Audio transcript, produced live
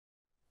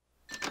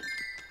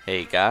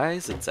Hey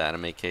guys, it's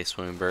Adam aka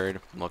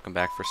Swimmingbird. Welcome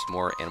back for some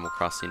more Animal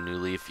Crossing New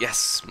Leaf.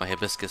 Yes, my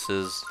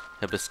hibiscus,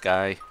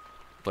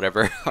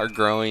 whatever, are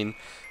growing,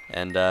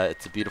 and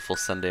it's a beautiful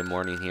Sunday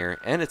morning here,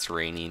 and it's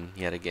raining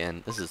yet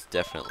again. This is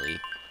definitely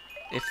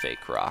a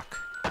fake rock.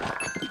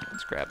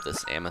 Let's grab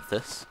this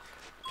amethyst,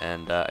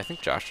 and I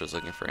think Josh was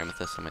looking for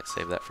amethyst. I might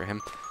save that for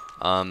him.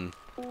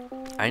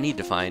 I need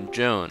to find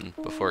Joan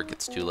before it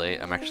gets too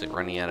late. I'm actually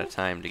running out of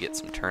time to get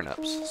some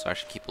turnips, so I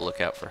should keep a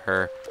lookout for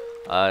her.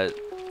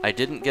 I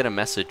didn't get a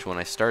message when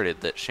I started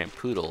that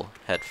Shampoodle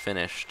had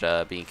finished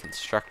being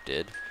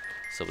constructed,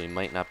 so we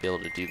might not be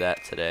able to do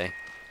that today.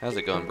 How's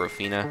it going,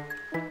 Brofina?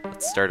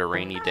 Let's start a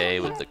rainy day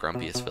with the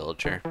grumpiest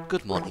villager.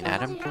 Good morning,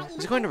 Adam.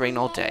 Is it going to rain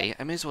all day?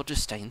 I may as well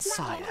just stay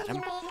inside,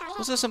 Adam.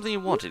 Was there something you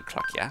wanted,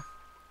 Cluckya?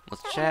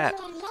 Let's chat.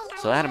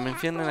 So, Adam, I'm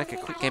feeling like a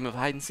quick game of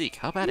hide and seek.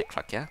 How about it,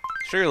 Cluckya?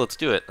 Sure, let's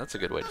do it. That's a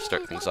good way to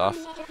start things off.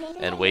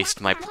 And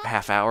waste my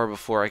half hour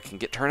before I can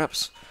get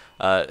turnips.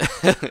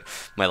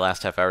 My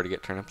last half hour to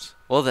get turnips.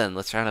 Well then,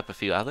 let's round up a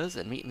few others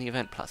and meet in the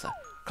event plaza.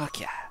 Cluck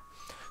yeah.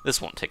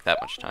 This won't take that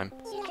much time.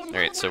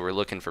 Alright, so we're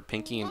looking for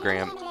Pinky and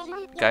Graham.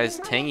 Guys,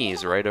 Tangy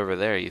is right over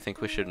there. You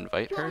think we should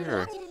invite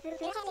her, or?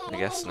 I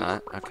guess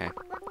not. Okay.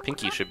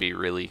 Pinky should be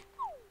really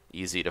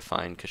easy to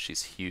find because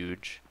she's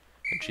huge.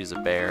 And she's a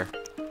bear.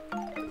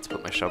 Let's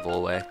put my shovel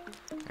away.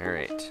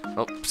 Alright.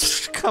 Oh,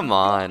 come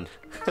on.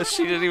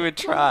 She didn't even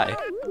try.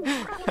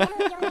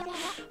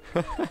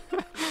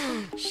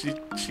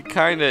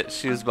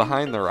 She was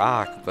behind the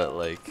rock, but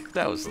like,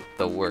 that was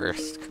the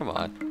worst. Come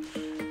on.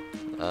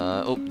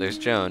 Oh, there's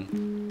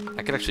Joan.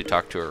 I could actually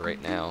talk to her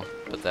right now,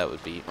 but that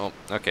would be, oh,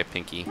 okay,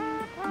 Pinky.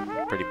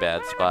 Pretty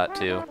bad spot,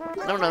 too.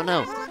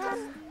 No.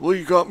 Well,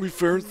 you got me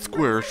fair and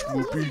square,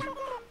 Smoopy.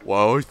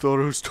 Wow, I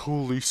thought I was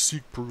totally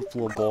seek-proof,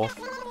 lump off.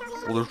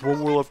 Well, there's one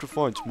more left to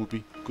find,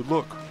 Smoopy. Good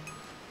luck.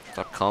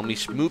 Stop calling me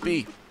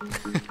Smoopy.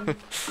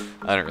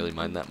 I don't really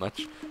mind that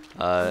much.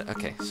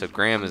 Okay, so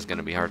Graham is going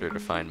to be harder to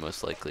find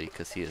most likely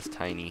because he is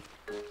tiny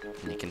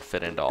and he can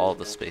fit into all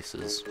the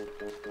spaces,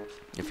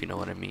 if you know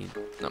what I mean.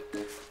 Nope.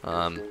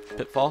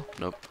 Pitfall?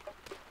 Nope.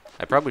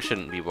 I probably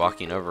shouldn't be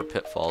walking over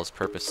pitfalls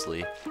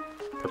purposefully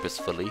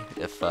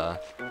if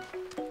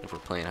we're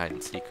playing hide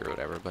and seek or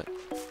whatever, but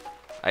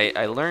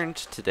I learned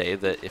today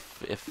that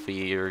if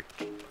your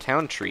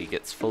town tree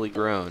gets fully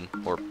grown,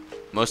 or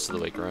most of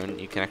the way grown,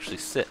 you can actually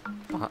sit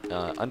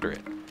under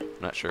it. I'm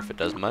not sure if it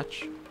does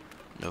much.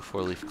 No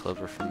four-leaf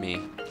clover for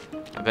me.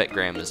 I bet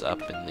Graham is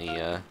up in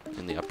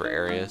the upper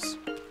areas.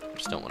 I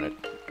just don't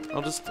want to.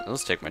 I'll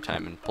just take my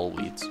time and pull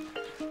weeds.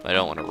 I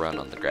don't want to run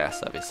on the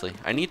grass, obviously.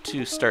 I need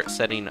to start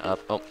setting up.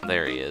 Oh,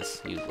 there he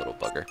is, you little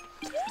bugger.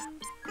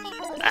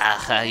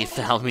 Ah, you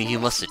found me. You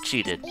must have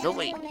cheated. No,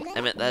 wait.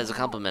 I meant that as a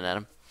compliment,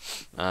 Adam.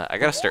 I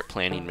gotta start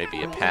planning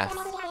maybe a path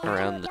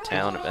around the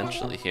town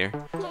eventually here,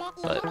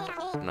 but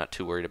I'm not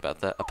too worried about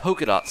that. A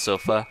polka dot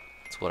sofa.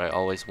 That's what I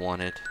always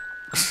wanted.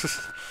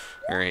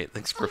 Alright,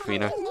 thanks,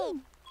 Profina.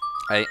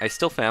 I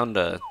still found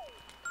a...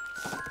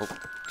 Oh,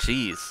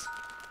 jeez.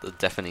 The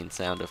deafening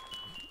sound of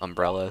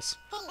umbrellas.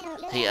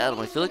 Hey, Adam,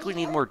 I feel like we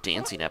need more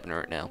dancing happening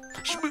right now.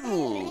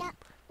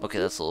 Okay,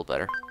 that's a little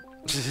better.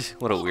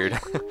 What a weird...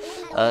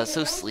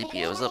 So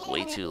sleepy. I was up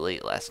way too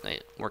late last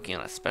night, working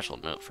on a special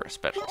note for a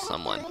special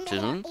someone. To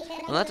whom?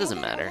 Well, that doesn't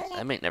matter.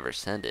 I might never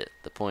send it.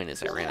 The point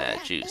is I ran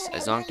out of juice. I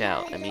zonked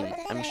out. I mean,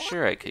 I'm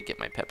sure I could get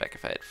my pet back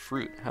if I had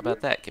fruit. How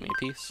about that? Give me a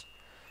piece.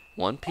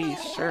 One piece?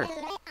 Sure.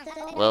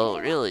 Well,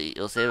 really,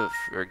 you'll save it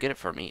or get it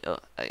for me. Oh,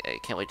 I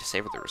can't wait to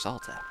savor the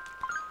results, Adam.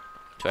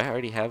 Do I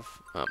already have...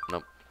 Oh,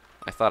 nope.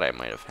 I thought I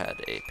might have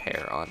had a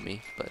pear on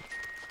me, but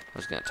I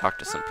was going to talk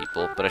to some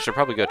people. But I should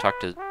probably go talk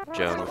to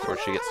Joan before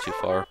she gets too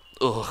far.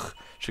 Ugh,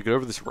 should I get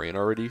over this rain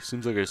already?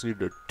 Seems like I just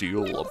need a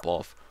deal lump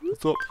off.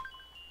 What's up?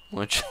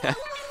 Which... Hey,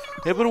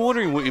 I've been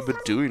wondering what you've been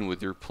doing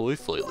with your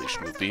place lately,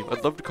 Snoopy.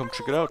 I'd love to come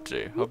check it out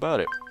today. How about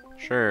it?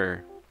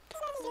 Sure.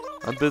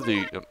 I'm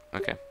busy.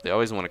 Okay, they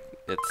always want to...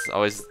 It's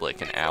always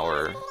like an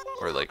hour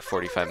or like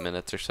 45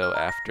 minutes or so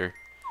after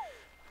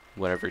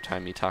whatever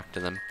time you talk to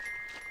them.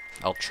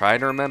 I'll try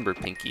to remember,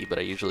 Pinky, but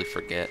I usually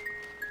forget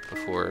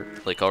before...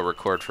 Like, I'll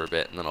record for a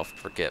bit and then I'll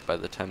forget by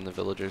the time the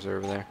villagers are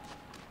over there.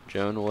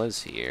 Joan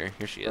was here.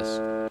 Here she is.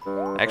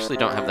 I actually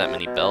don't have that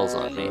many bells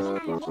on me.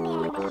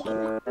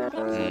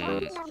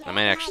 I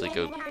might actually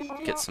go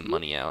get some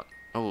money out.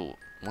 Oh,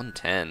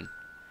 110.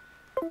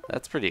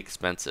 That's pretty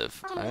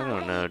expensive. I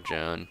don't know,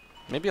 Joan.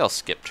 Maybe I'll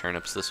skip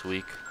turnips this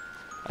week.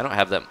 I don't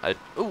have that...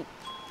 Ooh!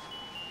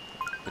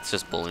 It's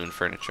just balloon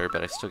furniture,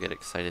 but I still get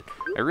excited.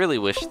 I really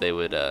wish they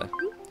would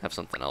have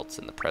something else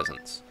in the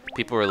presents.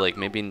 People were like,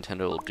 maybe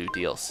Nintendo will do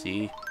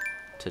DLC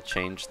to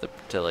change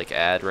to like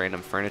add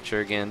random furniture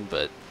again,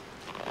 but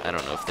I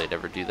don't know if they'd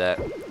ever do that.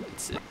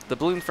 The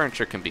balloon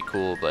furniture can be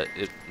cool, but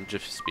it'd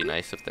just be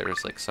nice if there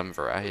was like some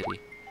variety.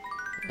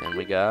 And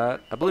we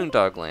got a balloon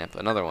dog lamp,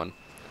 another one.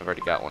 I've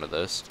already got one of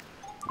those.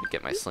 Let me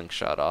get my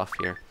slingshot off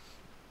here.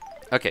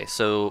 Okay,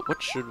 so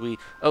what should we...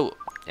 Oh,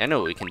 I know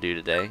what we can do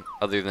today.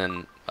 Other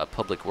than a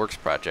public works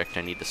project,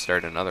 I need to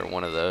start another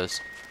one of those.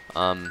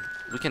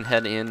 we can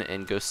head in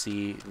and go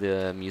see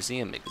the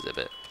museum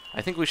exhibit.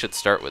 I think we should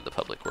start with the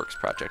Public Works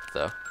project,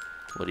 though.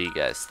 What do you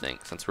guys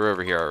think? Since we're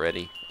over here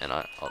already, and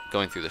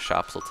going through the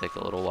shops will take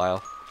a little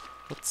while,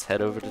 let's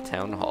head over to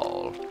Town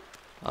Hall.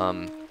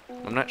 I'm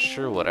not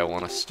sure what I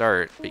want to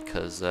start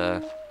because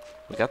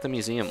we got the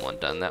museum one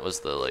done. That was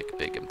the like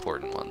big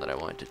important one that I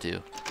wanted to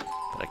do,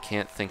 but I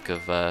can't think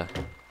of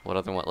what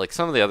other one. Like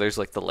some of the others,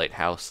 like the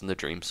lighthouse and the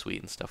Dream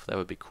Suite and stuff. That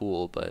would be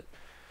cool, but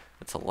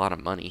it's a lot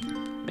of money.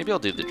 Maybe I'll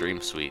do the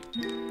Dream Suite.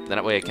 Then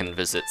that way I can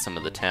visit some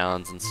of the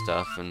towns and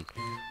stuff and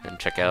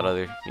check out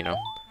other, you know,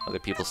 other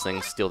people's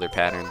things, steal their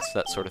patterns,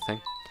 that sort of thing.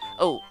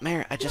 Oh,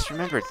 Mayor, I just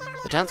remembered.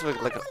 The town's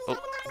like a,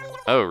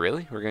 oh,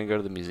 really? We're gonna go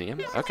to the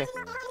museum? Okay.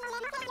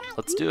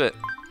 Let's do it.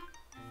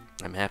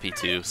 I'm happy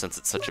to, since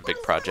it's such a big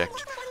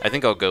project. I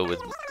think I'll go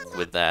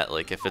with that.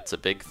 Like, if it's a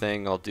big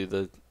thing, I'll do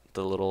the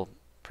little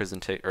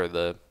presentation or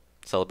the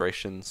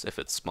celebrations. If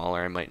it's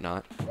smaller, I might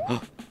not.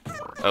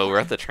 Oh, we're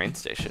at the train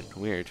station.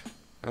 Weird.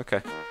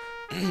 Okay.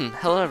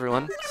 Hello,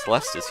 everyone.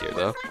 Celeste is here,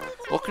 though.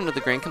 Welcome to the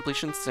grand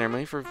completion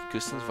ceremony for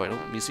Gooseton's Vital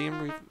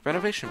Museum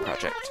renovation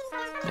project.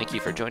 Thank you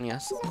for joining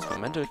us on this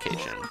momentous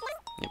occasion.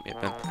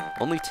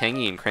 Only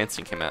Tangy and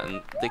Cranston came out,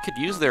 and they could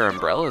use their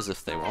umbrellas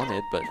if they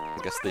wanted, but I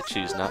guess they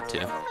choose not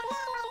to.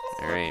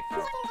 Alright.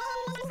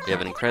 We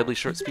have an incredibly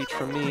short speech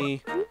from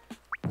me.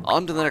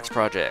 On to the next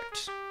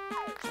project.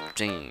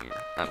 Dang,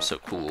 I'm so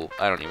cool.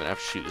 I don't even have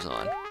shoes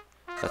on.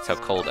 That's how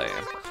cold I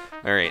am.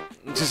 Alright.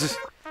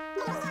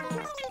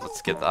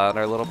 Let's get out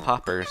our little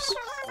poppers.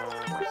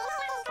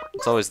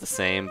 It's always the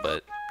same,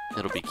 but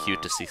it'll be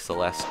cute to see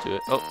Celeste do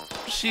it. Oh,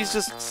 she's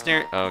just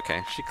staring. Oh,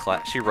 okay,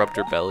 she rubbed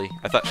her belly.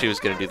 I thought she was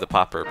gonna do the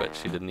popper, but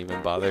she didn't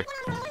even bother.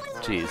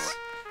 Jeez.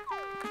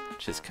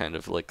 Just kind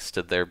of like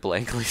stood there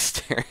blankly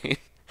staring.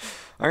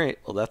 Alright,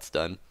 well that's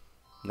done.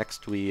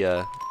 Next we,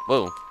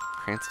 whoa,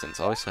 Cranston's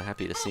always so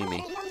happy to see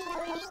me.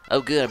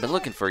 Oh good, I've been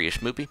looking for you,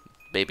 Schmoopy.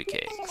 Baby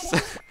cakes.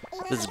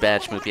 This is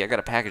bad, Schmoopy. I got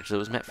a package that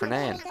was meant for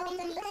Nan.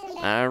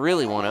 I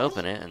really want to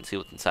open it and see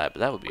what's inside, but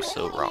that would be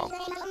so wrong.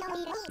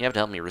 You have to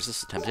help me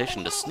resist the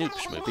temptation to snoop,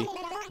 Schmoopy.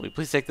 Will you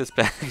please take this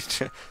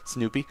package,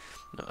 Snoopy?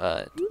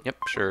 Yep,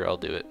 sure, I'll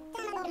do it.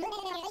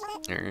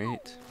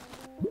 Alright.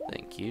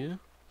 Thank you.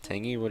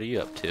 Tangy, what are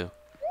you up to?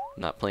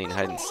 Not playing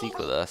hide and seek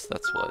with us,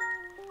 that's what.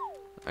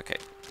 Okay.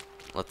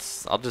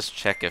 I'll just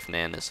check if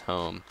Nan is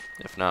home.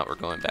 If not, we're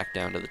going back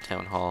down to the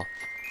town hall.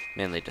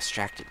 Man, they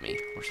distracted me.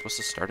 We're supposed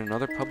to start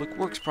another public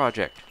works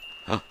project.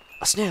 A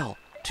snail!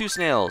 2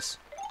 snails!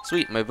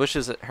 Sweet, my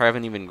bushes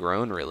haven't even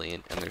grown really,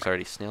 and there's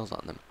already snails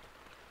on them.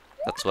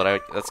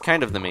 That's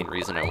kind of the main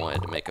reason I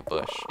wanted to make a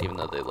bush, even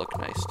though they look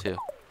nice too.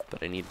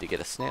 But I need to get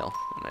a snail,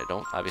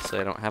 and obviously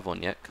I don't have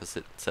one yet, because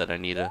it said I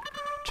need to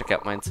check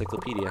out my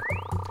encyclopedia.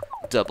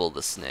 Double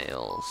the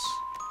snails.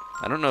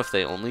 I don't know if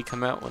they only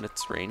come out when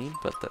it's raining,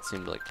 but that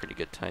seemed like pretty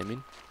good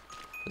timing.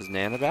 Is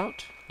Nan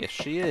about? Yes,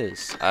 she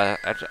is. I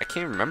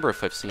can't remember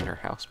if I've seen her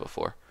house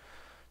before.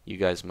 You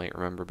guys might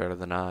remember better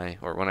than I,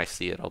 or when I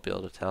see it, I'll be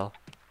able to tell.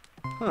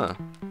 Huh.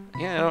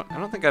 Yeah, I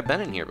don't think I've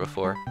been in here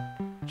before.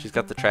 She's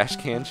got the trash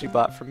can she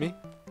bought from me.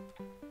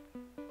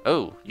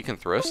 Oh, you can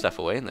throw stuff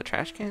away in the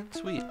trash can?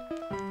 Sweet.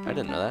 I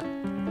didn't know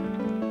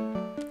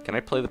that. Can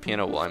I play the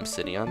piano while I'm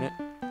sitting on it?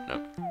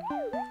 No.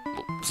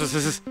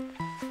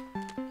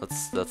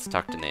 Let's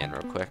talk to Nan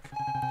real quick.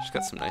 She's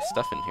got some nice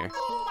stuff in here.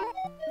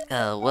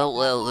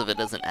 Well, if it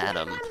doesn't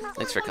Adam.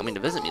 Thanks for coming to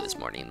visit me this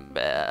morning,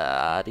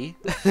 Body.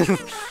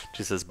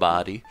 She says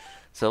body.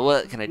 So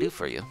what can I do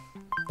for you?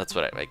 That's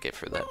what I get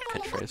for that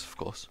catchphrase, of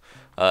course.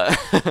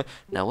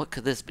 Now what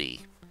could this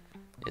be?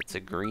 It's a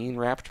green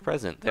wrapped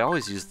present. They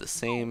always use the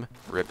same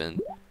ribbon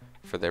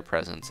for their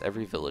presents.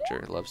 Every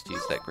villager loves to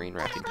use that green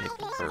wrapping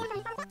paper, or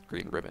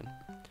green ribbon.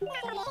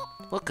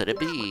 What could it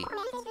be?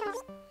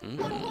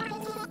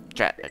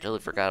 Chat, I totally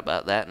forgot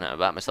about that, and I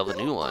bought myself a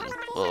new one.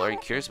 Well, are you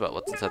curious about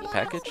what's inside the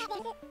package?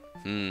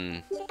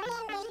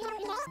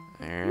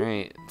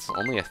 Alright, it's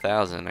only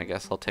 1,000. I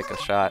guess I'll take a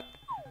shot.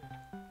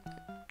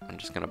 I'm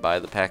just gonna buy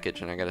the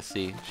package, and I gotta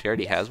see. She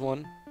already has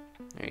one?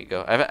 There you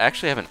go. I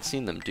actually haven't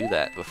seen them do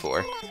that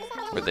before,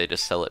 where they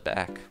just sell it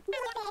back.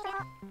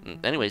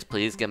 Anyways,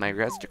 please get my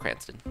regards to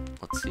Cranston.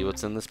 Let's see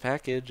what's in this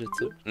package.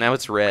 Now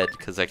it's red,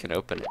 because I can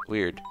open it.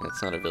 Weird.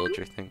 That's not a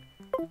villager thing.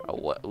 Oh,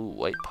 what? Ooh,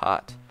 white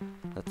pot.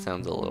 That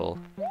sounds a little...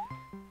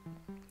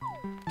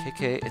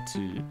 KK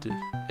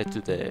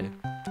Etude.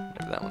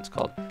 Whatever that one's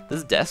called.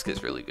 This desk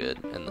is really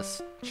good, and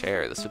this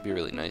chair. This would be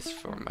really nice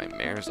for my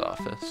mayor's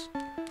office.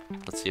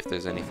 Let's see if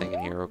there's anything in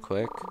here real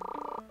quick.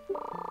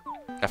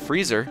 A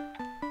freezer?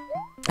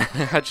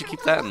 How'd you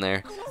keep that in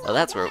there? Well,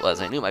 that's where it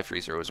was. I knew my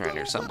freezer was around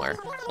here somewhere.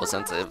 Well,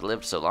 since I've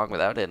lived so long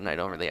without it and I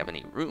don't really have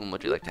any room,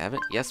 would you like to have it?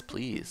 Yes,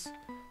 please.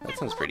 That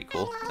sounds pretty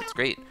cool. That's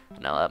great.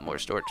 And I'll have more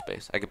storage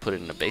space. I could put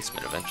it in a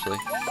basement eventually.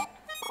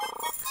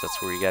 'Cause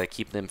that's where you gotta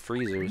keep them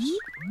freezers.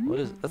 What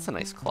is it? That's a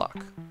nice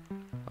clock.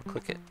 I'll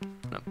click it.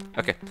 No.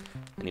 Okay.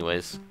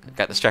 Anyways, I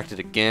got distracted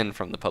again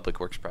from the Public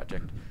Works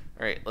project.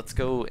 Alright, let's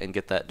go and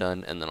get that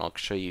done, and then I'll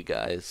show you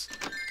guys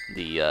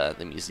the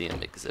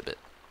museum exhibit.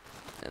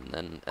 And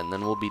and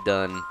then we'll be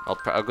done.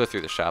 I'll go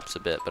through the shops a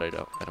bit, but I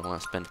don't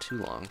want to spend too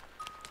long.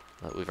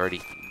 We've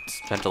already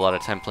spent a lot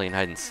of time playing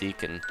hide and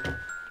seek and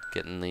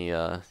getting the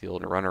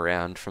old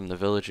runaround from the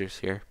villagers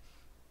here.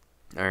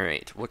 All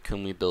right, what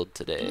can we build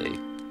today?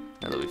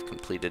 Now that we've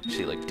completed,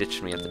 she like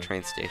ditched me at the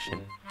train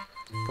station.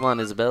 Come on,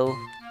 Isabel,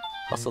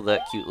 hustle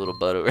that cute little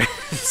butt over.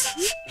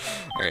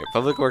 All right,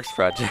 public works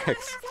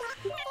projects.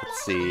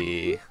 Let's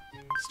see,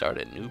 start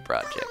a new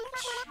project.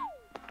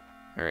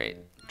 All right,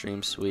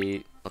 Dream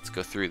Suite. Let's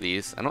go through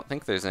these. I don't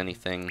think there's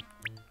anything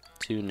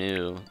too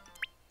new.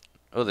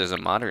 Oh, there's a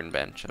modern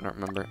bench. I don't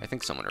remember. I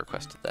think someone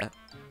requested that.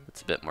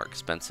 It's a bit more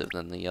expensive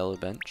than the yellow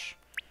bench.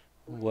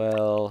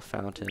 Well,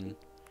 fountain.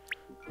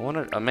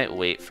 I might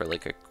wait for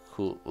like a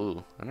cool.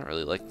 Ooh, I don't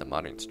really like the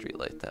modern street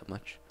light that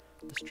much.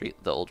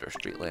 The older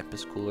street lamp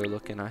is cooler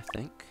looking, I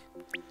think.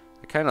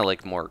 I kind of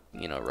like more,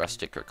 you know,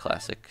 rustic or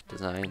classic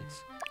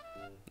designs.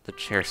 The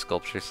chair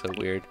sculpture's so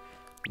weird.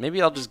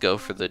 Maybe I'll just go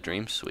for the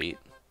Dream Suite.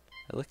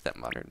 I like that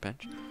modern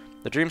bench.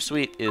 The Dream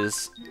Suite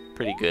is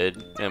pretty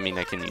good. I mean,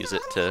 I can use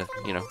it to,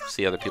 you know,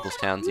 see other people's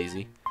towns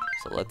easy.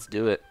 So let's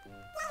do it.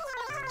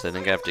 So I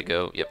think I have to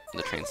go, yep,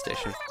 the train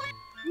station.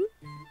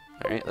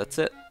 Alright, that's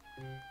it.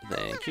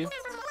 Thank you.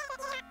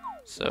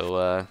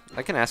 So,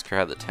 I can ask her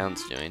how the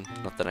town's doing.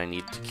 Not that I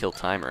need to kill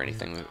time or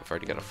anything. We've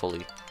already got a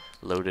fully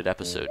loaded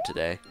episode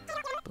today.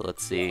 But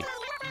let's see.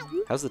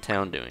 How's the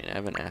town doing? I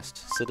haven't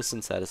asked.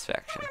 Citizen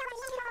satisfaction.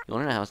 You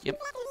want to know how?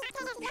 Yep.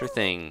 Sure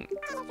thing.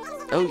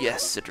 Oh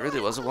yes, it really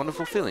was a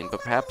wonderful feeling,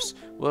 but perhaps,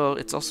 well,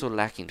 it's also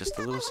lacking just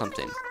a little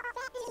something.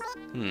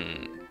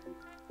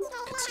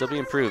 Could still be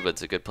improved, but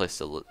it's a good place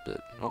to look.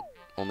 Oh,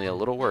 only a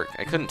little work.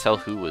 I couldn't tell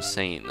who was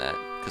saying that,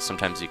 because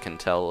sometimes you can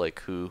tell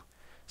like who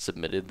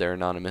submitted their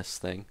anonymous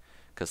thing,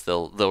 because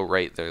they'll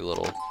write their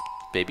little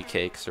baby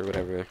cakes or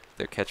whatever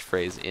their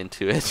catchphrase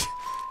into it.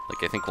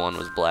 Like I think one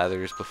was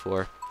Blathers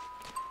before.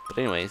 But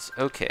anyways,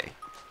 okay.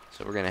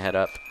 So we're gonna head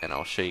up, and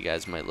I'll show you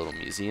guys my little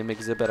museum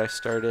exhibit I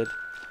started,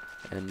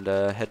 and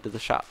head to the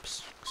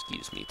shops.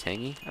 Excuse me,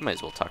 Tangy. I might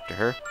as well talk to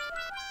her.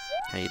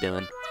 How you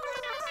doing?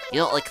 You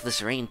don't like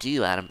this rain, do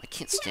you, Adam? I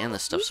can't stand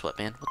this stuff,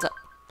 Sweatband. What's up?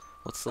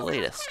 What's the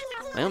latest?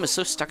 My home is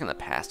so stuck in the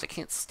past, I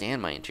can't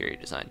stand my interior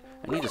design.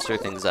 I need to stir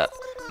things up.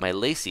 My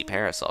lacy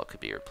parasol could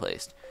be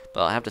replaced,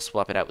 but I'll have to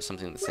swap it out with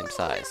something the same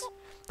size.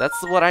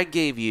 That's what I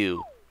gave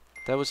you.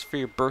 That was for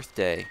your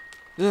birthday.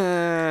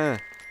 The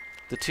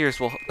tears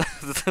will...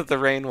 the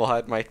rain will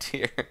hide my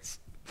tears.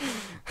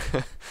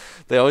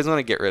 They always want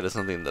to get rid of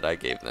something that I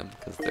gave them,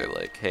 because they're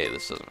like, hey,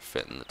 this doesn't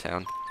fit in the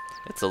town.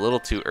 It's a little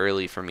too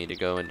early for me to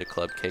go into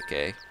Club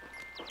KK.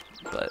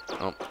 But,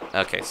 oh,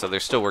 okay, so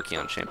they're still working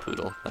on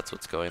Shampoodle. That's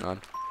what's going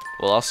on.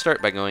 Well, I'll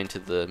start by going to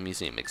the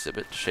museum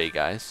exhibit to show you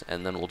guys,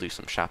 and then we'll do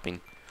some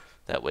shopping.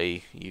 That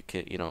way you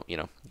can,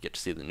 you get to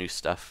see the new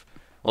stuff.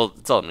 Well,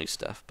 it's all new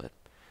stuff, but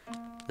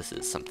this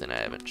is something I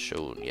haven't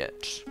shown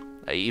yet.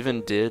 I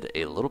even did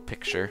a little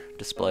picture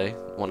display.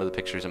 One of the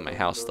pictures in my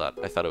house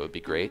I thought it would be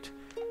great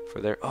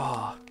for their...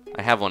 Oh,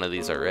 I have one of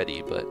these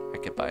already, but I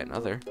could buy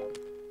another.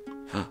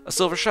 A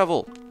silver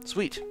shovel!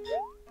 Sweet!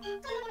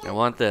 I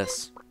want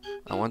this.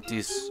 I want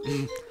these...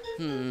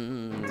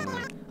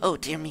 Oh,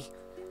 dear me.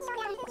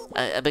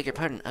 I beg your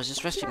pardon. I was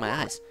just resting my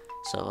eyes.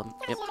 So,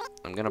 yep.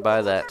 I'm gonna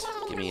buy that.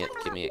 Give me it,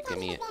 give me it, give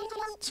me it.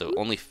 So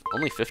only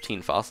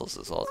 15 fossils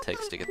is all it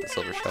takes to get the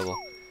silver shovel.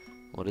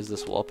 What is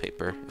this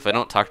wallpaper? If I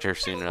don't talk to her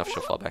soon enough,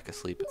 she'll fall back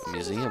asleep.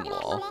 Museum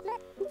wall.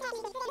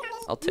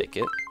 I'll take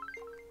it.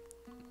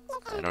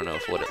 I don't know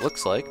what it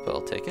looks like, but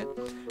I'll take it.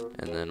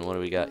 And then what do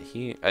we got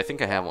here? I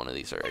think I have one of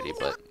these already,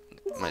 but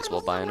might as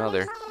well buy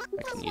another.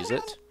 I can use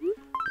it.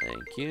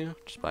 Thank you.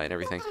 Just buying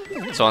everything.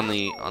 So on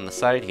the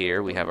side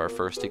here, we have our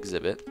first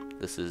exhibit.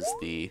 This is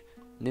the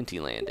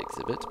Nintyland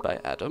exhibit by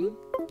Adam.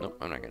 Nope,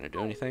 I'm not gonna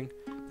do anything.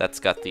 That's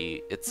got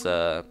it's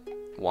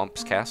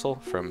Womp's Castle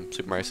from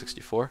Super Mario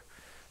 64.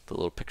 The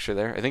little picture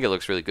there. I think it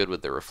looks really good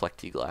with the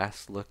reflecty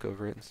glass look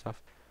over it and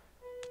stuff.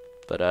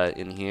 But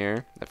in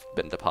here, I've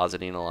been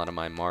depositing a lot of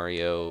my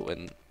Mario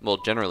and, well,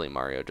 generally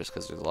Mario, just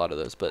because there's a lot of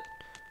those, but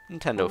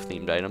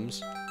Nintendo-themed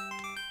items.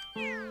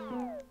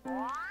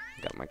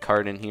 Got my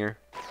card in here.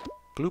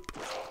 Bloop.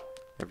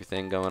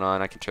 Everything going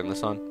on. I can turn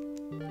this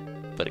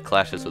on, but it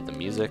clashes with the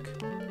music.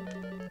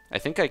 I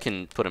think I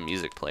can put a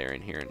music player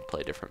in here and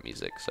play different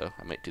music, so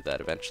I might do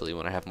that eventually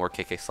when I have more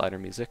KK Slider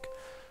music.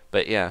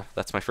 But yeah,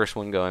 that's my first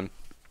one going.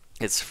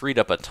 It's freed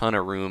up a ton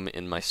of room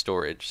in my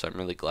storage, so I'm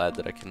really glad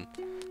that I can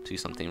do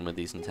something with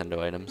these Nintendo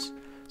items.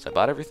 So I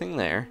bought everything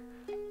there,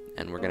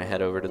 and we're going to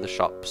head over to the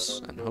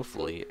shops, and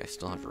hopefully I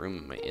still have room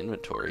in my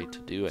inventory to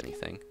do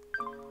anything.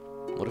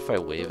 What if I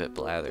wave at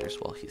Blathers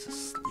while he's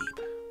asleep?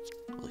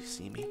 Will he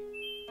see me?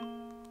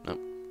 Nope.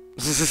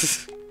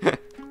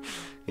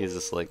 He's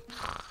just like,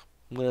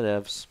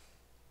 whatevs.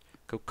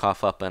 Go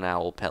cough up an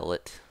owl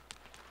pellet,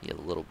 you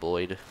little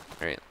Boyd.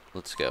 Alright,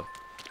 let's go.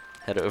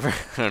 Head over.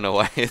 I don't know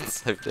why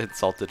I've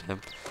insulted him.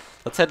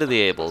 Let's head to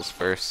the Ables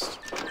first.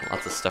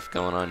 Lots of stuff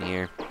going on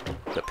here.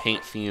 The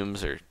paint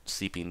fumes are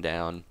seeping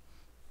down,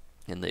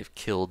 and they've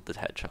killed the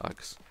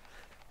hedgehogs.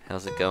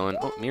 How's it going?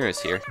 Oh,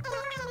 Mira's here.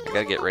 I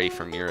gotta get ready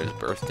for Mira's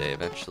birthday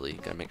eventually.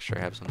 Gotta make sure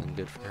I have something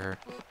good for her.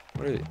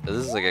 What are this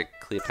is like a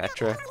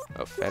Cleopatra?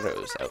 Oh,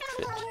 Pharaoh's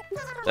outfit.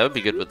 That would be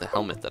good with the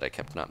helmet that I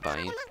kept not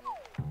buying.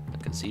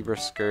 Like a zebra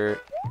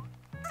skirt.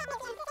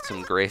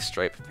 Some gray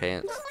striped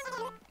pants.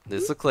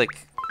 These look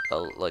like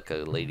a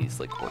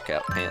lady's like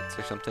workout pants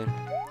or something.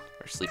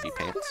 Or sleepy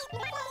pants.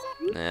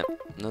 Nah,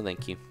 no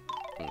thank you.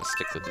 I'm gonna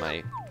stick with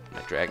my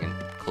dragon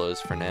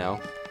clothes for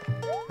now.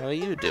 How are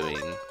you doing?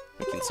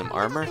 Making some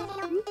armor?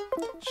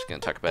 Just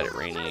gonna talk about it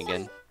raining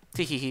again.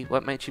 Teehee,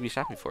 what might you be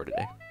shopping for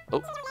today?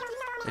 Oh,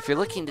 If you're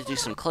looking to do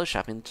some clothes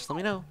shopping, just let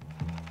me know.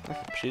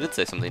 she did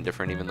say something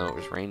different even though it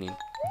was raining.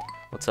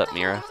 What's up,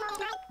 Mira?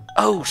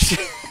 Oh, shit!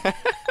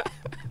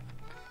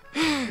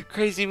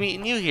 Crazy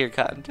meeting you here,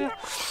 Cottontail.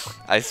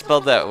 I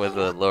spelled that with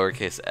a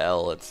lowercase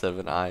L instead of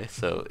an I,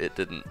 so it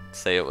didn't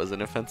say it was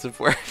an offensive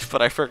word,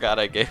 but I forgot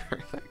I gave her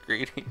that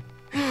greeting.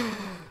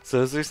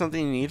 So is there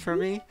something you need from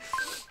me?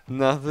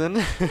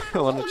 Nothing?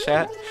 Want to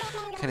chat?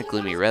 Kind of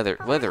gloomy weather,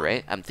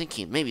 right? I'm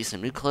thinking maybe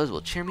some new clothes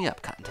will cheer me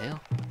up, Cottontail.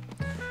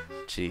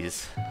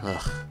 Jeez.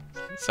 Ugh.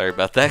 Sorry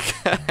about that,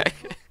 guy.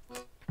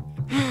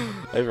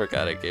 I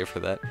forgot I gave her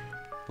that.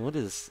 What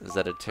is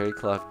that a terry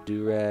cloth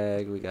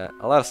do-rag? We got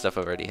a lot of stuff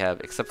I already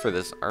have, except for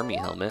this army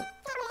helmet.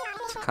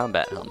 It's a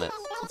combat helmet.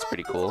 It's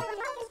pretty cool.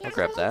 I'll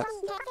grab that.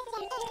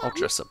 I'll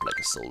dress up like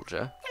a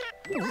soldier.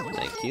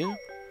 Thank you.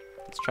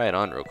 Let's try it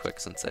on real quick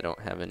since I don't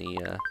have any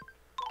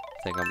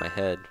thing on my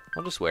head.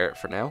 I'll just wear it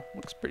for now.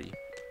 Looks pretty.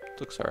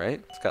 Looks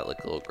alright. It's got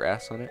like a little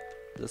grass on it.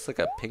 Is this like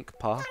a pink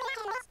paw?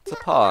 It's a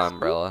paw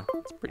umbrella.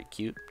 It's pretty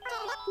cute.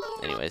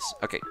 Anyways,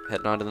 okay,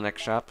 heading on to the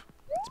next shop.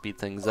 Speed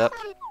things up.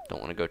 Don't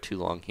want to go too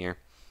long here.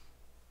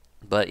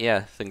 But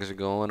yeah, things are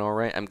going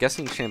alright. I'm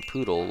guessing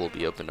Shampoodle will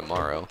be open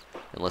tomorrow,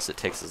 unless it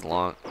takes as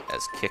long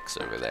as Kicks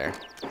over there.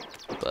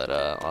 But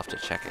I'll have to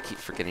check. I keep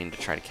forgetting to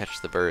try to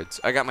catch the birds.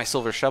 I got my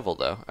silver shovel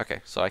though.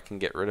 Okay, so I can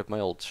get rid of my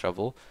old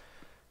shovel.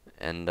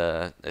 And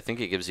I think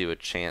it gives you a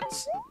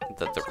chance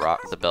that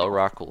the bell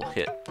rock will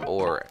hit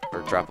ore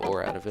or drop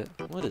ore out of it.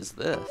 What is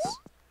this?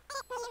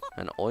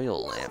 An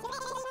oil lamp.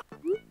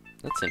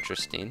 That's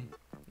interesting.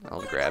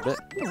 I'll grab it.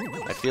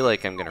 I feel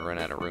like I'm gonna run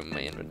out of room in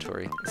my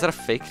inventory. Is that a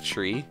fake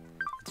tree?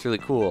 It's really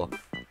cool.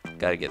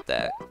 Gotta get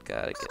that.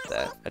 Gotta get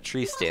that. A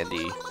tree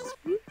standee.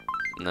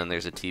 And then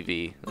there's a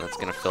TV. And that's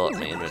gonna fill up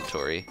my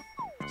inventory.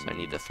 So I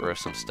need to throw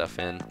some stuff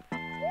in.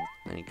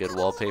 Any good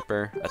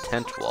wallpaper? A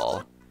tent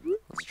wall.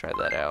 Let's try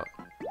that out.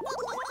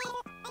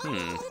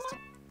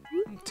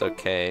 It's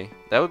okay.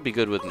 That would be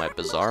good with my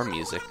bizarre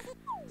music.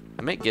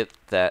 I might get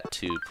that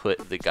to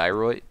put the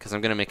gyroid, because I'm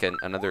going to make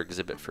another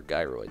exhibit for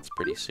gyroids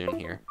pretty soon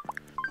here.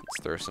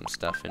 Let's throw some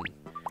stuff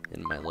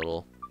in my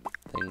little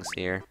things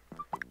here.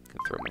 Can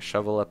throw my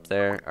shovel up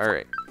there.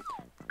 Alright.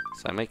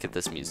 So I might get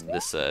this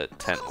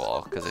tent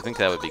wall, because I think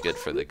that would be good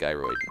for the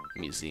gyroid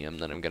museum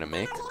that I'm going to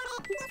make.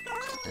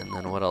 And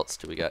then what else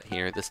do we got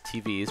here? This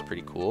TV is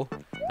pretty cool.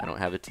 I don't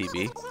have a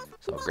TV,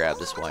 so I'll grab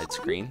this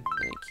widescreen.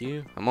 Thank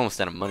you. I'm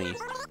almost out of money.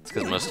 It's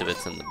because most of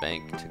it's in the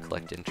bank to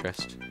collect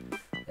interest.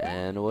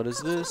 And what is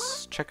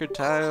this? Checkered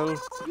tile.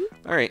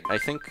 Alright, I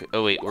think...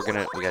 Oh wait, we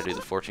gotta do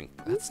the fortune.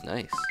 That's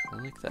nice. I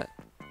like that.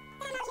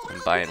 I'm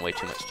buying way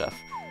too much stuff.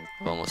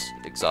 I've almost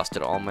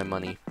exhausted all my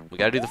money. We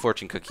gotta do the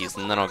fortune cookies,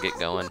 and then I'll get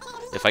going.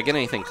 If I get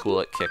anything cool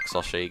at Kicks,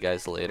 I'll show you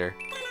guys later.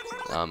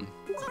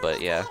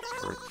 But yeah,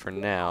 for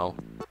now,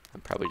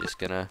 I'm probably just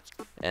gonna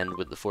end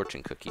with the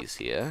fortune cookies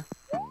here.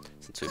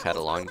 Since we've had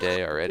a long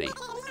day already.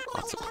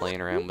 Lots of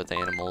playing around with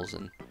animals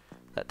and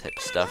that type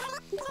of stuff.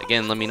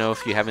 Again, let me know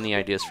if you have any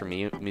ideas for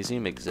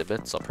museum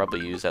exhibits. I'll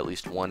probably use at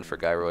least one for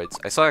gyroids.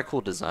 I saw a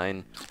cool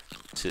design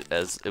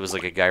as it was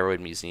like a gyroid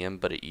museum,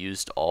 but it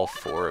used all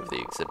 4 of the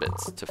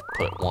exhibits to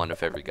put one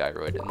of every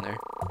gyroid in there.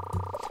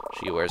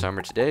 She wears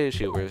armor today,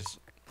 she wears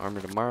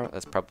armor tomorrow.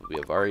 That's probably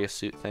a Varia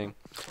suit thing.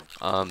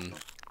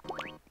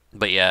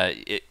 But yeah,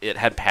 it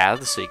had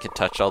paths so you could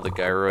touch all the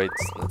gyroids.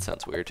 That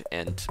sounds weird.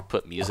 And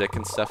put music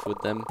and stuff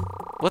with them.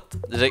 What?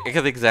 I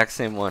got the exact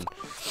same one.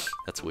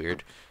 That's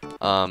weird.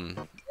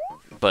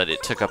 But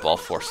it took up all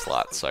 4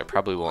 slots, so I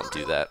probably won't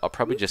do that. I'll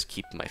probably just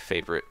keep my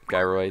favorite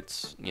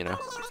gyroids, you know,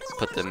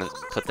 put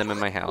them in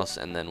my house,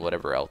 and then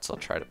whatever else I'll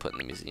try to put in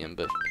the museum.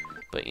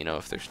 But you know,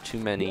 if there's too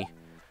many,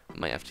 I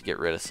might have to get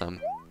rid of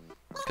some,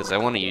 because I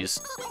want to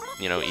use,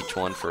 you know, each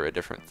one for a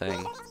different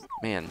thing.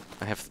 Man,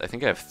 I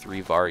think I have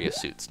 3 Varia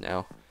suits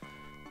now.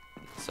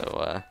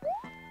 So,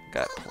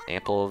 got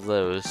ample of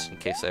those in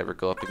case I ever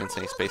go up against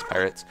any space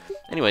pirates.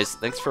 Anyways,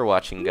 thanks for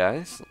watching,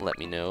 guys. Let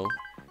me know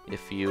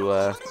if you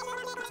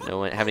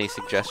have any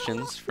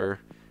suggestions for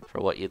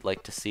what you'd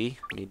like to see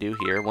me do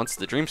here. Once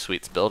the Dream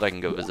Suite's built, I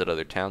can go visit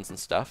other towns and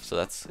stuff, so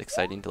that's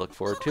exciting to look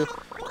forward to.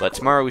 But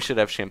tomorrow we should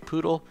have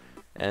Shampoodle,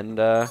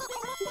 and I'll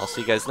see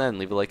you guys then.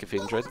 Leave a like if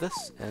you enjoyed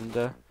this,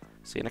 and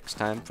see you next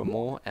time for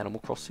more Animal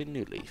Crossing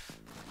New Leaf.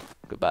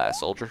 Goodbye,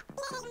 soldier.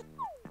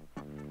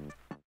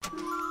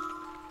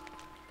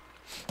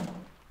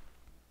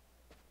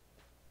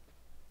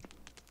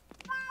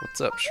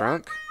 What's up,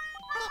 Shrunk?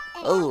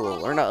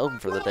 Oh, we're not open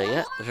for the day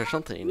yet. Is there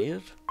something you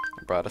needed?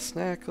 brought a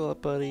snack, little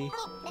buddy.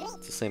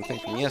 It's the same thing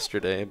from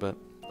yesterday, but...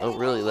 Oh,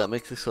 really? That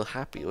makes me so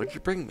happy. What'd you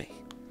bring me?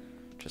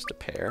 Just a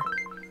pear.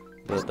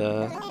 But,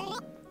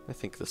 I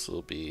think this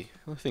will be...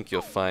 I think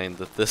you'll find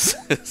that this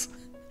is...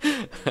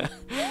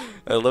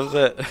 I love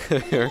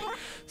that you're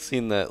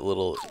seeing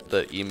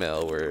that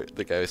email where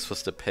the guy was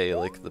supposed to pay,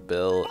 like, the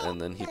bill,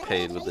 and then he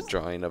paid with the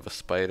drawing of a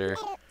spider.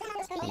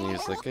 And he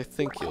was like, I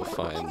think you'll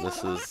find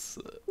this is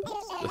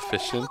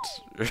sufficient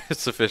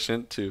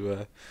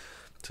to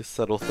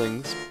settle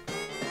things.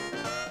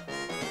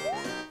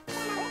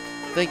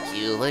 Thank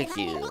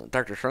you.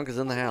 Dr. Shrunk is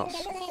in the house.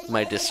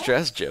 My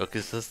distress joke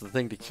is just the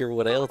thing to cure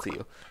what ails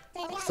you.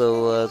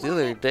 So, the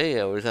other day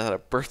I was at a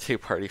birthday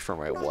party for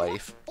my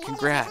wife.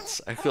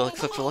 Congrats! I feel like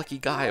such a lucky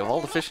guy. Of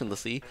all the fish in the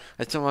sea,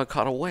 I somehow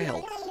caught a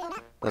whale.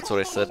 That's what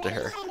I said to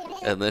her.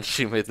 And then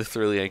she made this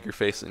really angry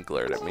face and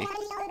glared at me.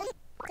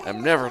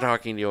 I'm never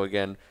talking to you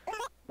again.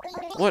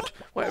 What?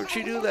 Why would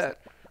she do that?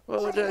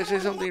 Well, did I say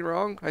something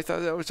wrong? I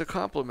thought that was a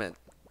compliment.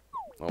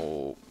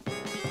 Oh.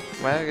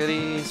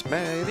 Waggity,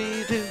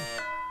 smaggity, doo.